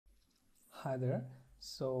Hi there.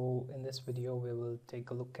 So in this video we will take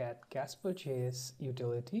a look at CasperJS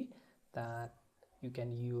utility that you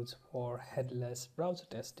can use for headless browser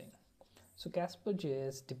testing. So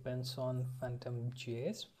CasperJS depends on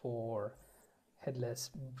PhantomJS for headless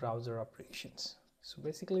browser operations. So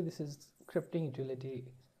basically this is scripting utility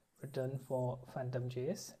written for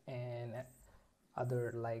PhantomJS and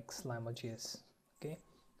other like Slimer.js. Okay,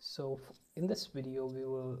 so in this video we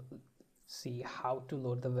will see how to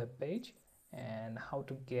load the web page and how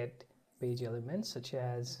to get page elements such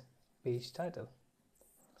as page title.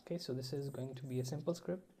 Okay, so this is going to be a simple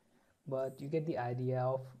script, but you get the idea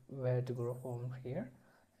of where to go from here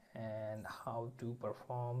and how to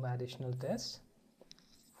perform additional tests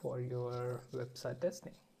for your website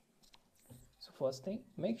testing. So first thing,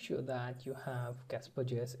 make sure that you have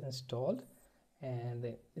CasperJS installed, and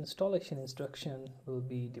the installation instruction will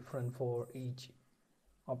be different for each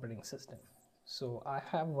operating system. So I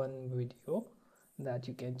have one video that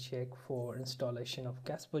you can check for installation of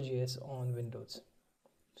CasperJS on Windows,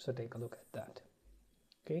 so take a look at that.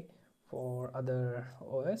 Okay, for other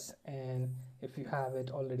OS, and if you have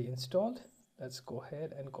it already installed, let's go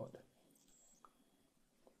ahead and code.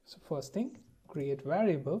 So first thing, create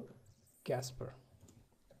variable Casper.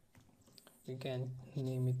 You can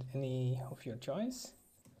name it any of your choice.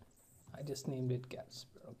 I just named it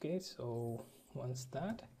Casper. Okay, so once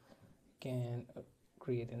that, can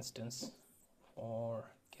create instance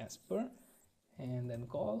for Casper and then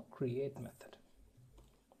call create method.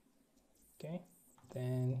 Okay,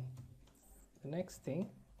 then the next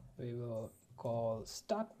thing we will call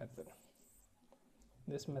start method.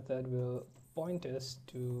 This method will point us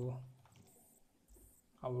to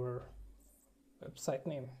our website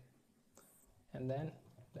name, and then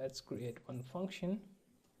let's create one function.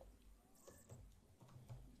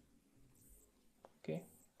 Okay,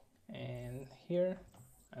 and here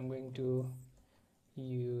I'm going to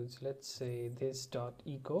use, let's say,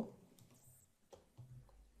 this.echo.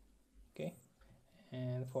 Okay,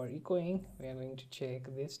 and for echoing we are going to check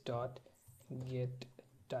this.get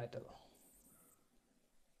title.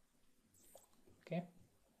 Okay,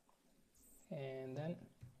 and then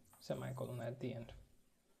semicolon at the end.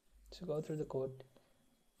 So go through the code.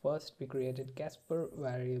 First we created Casper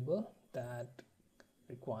variable that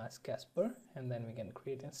requires Casper, and then we can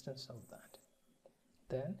create instance of that.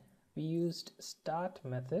 Then we used start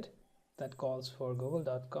method that calls for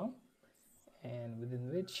google.com, and within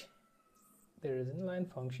which there is an inline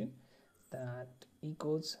function that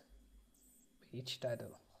echoes page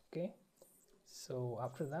title. Okay, so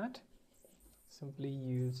after that simply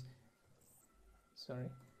use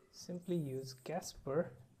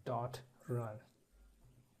casper.run.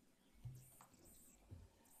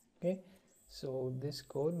 Okay, so this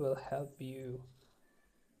code will help you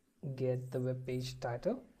get the web page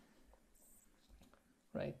title,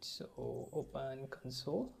 right? So open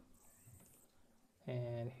console,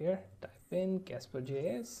 and here type in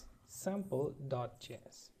CasperJS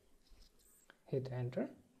sample.js, hit enter.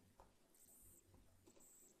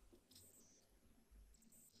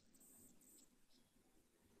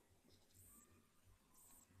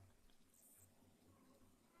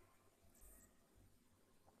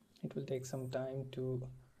 It will take some time to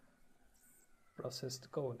process the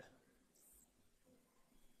code.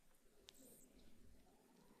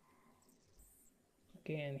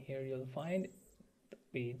 Okay, and here you'll find the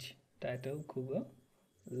page title Google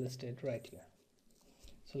listed right here.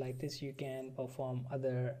 So like this you can perform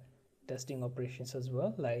other testing operations as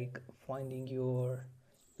well, like finding your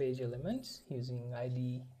page elements using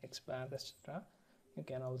ID, expand, etc. You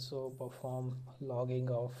can also perform logging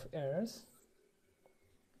of errors.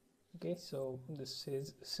 Okay, so this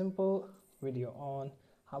is a simple video on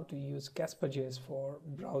how to use CasperJS for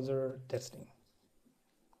browser testing.